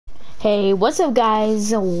Hey, what's up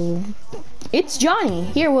guys? It's Johnny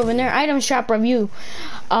here with another item shop review.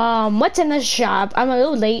 What's in the shop? I'm a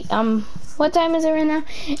little late. What time is it right now?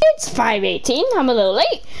 It's 5:18. I'm a little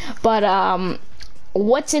late. But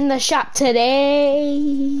what's in the shop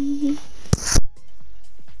today?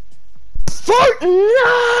 Fortnite!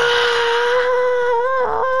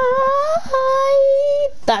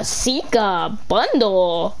 The Sika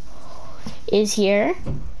bundle is here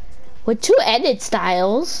with 2 edit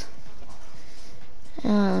styles.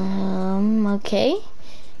 Okay.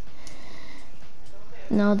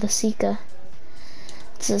 No, the Sika.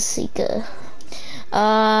 It's a Sika.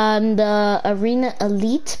 The Arena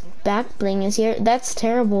Elite back bling is here. That's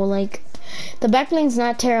terrible. Like, the back bling's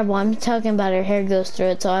not terrible. I'm talking about her hair goes through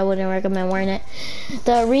it, so I wouldn't recommend wearing it.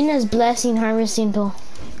 The Arena's Blessing Harvesting Tool.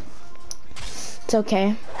 It's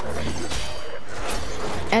okay.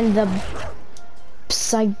 And the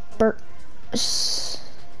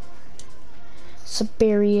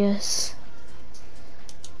Siberius.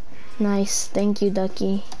 Nice, thank you,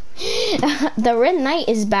 Ducky. The Red Knight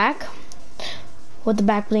is back with the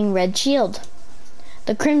back bling red shield.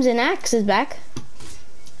 The Crimson Axe is back.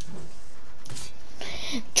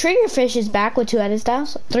 Triggerfish is back with 2 edit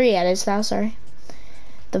styles, 3 edit styles, sorry.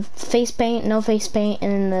 The face paint, no face paint,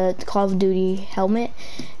 and the Call of Duty helmet.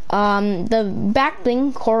 The back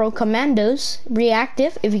bling Coral Commandos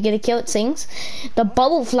reactive. If you get a kill, it sings. The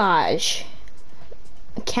Bubble Flash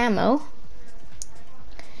camo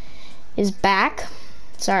is back.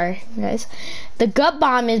 Sorry, guys. The Gut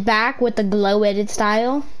Bomb is back with the glow edit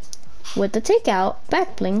style with the takeout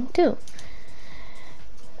back bling too.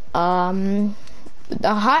 The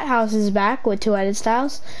Hot House is back with 2 edit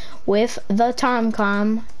styles with the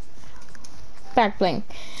TomCom back bling.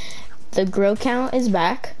 The Grow Count is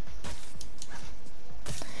back.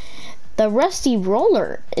 The Rusty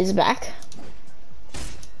Roller is back.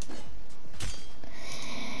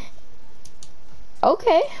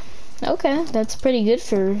 Okay, that's pretty good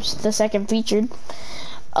for the second featured.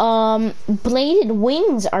 Bladed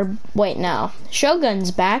Wings are, wait, no.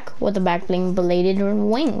 Shogun's back with the back bling bladed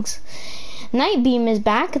wings. Night Beam is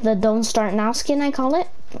back, the Don't Start Now skin, I call it,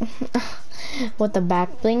 with the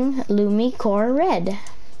back bling Lumi Core Red.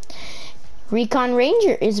 Recon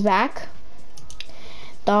Ranger is back.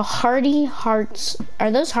 The Hardy Hearts,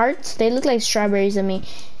 are those hearts? They look like strawberries to me.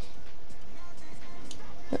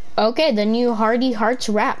 Okay, the new Hardy Hearts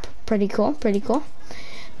wrap, pretty cool, pretty cool.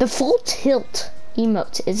 The Full Tilt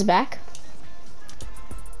emote is back.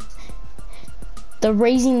 The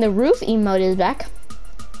Raising the Roof emote is back.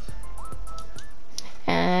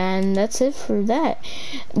 And that's it for that.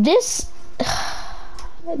 This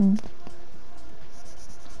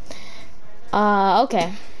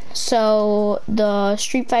okay, so the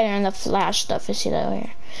Street Fighter and the Flash stuff is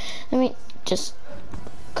here. Let me just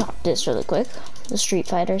cop this really quick. The Street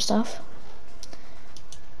Fighter stuff.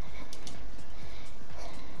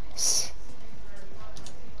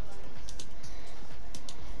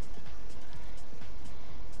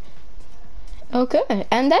 Okay,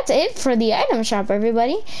 and that's it for the item shop,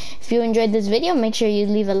 everybody. If you enjoyed this video, make sure you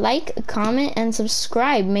leave a like, a comment, and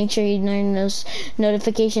subscribe. Make sure you turn those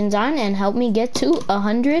notifications on and help me get to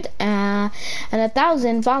 100 and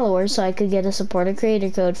 1,000 followers so I could get a supporter creator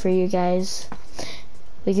code for you guys.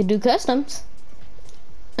 We could do customs.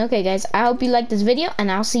 Okay, guys, I hope you liked this video, and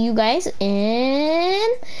I'll see you guys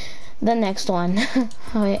in the next one.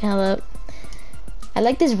 Oh, wait, hello. I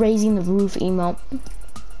like this Raising the Roof emote.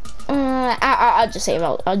 I'll just save.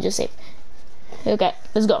 I'll just save. Okay,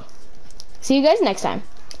 let's go. See you guys next time.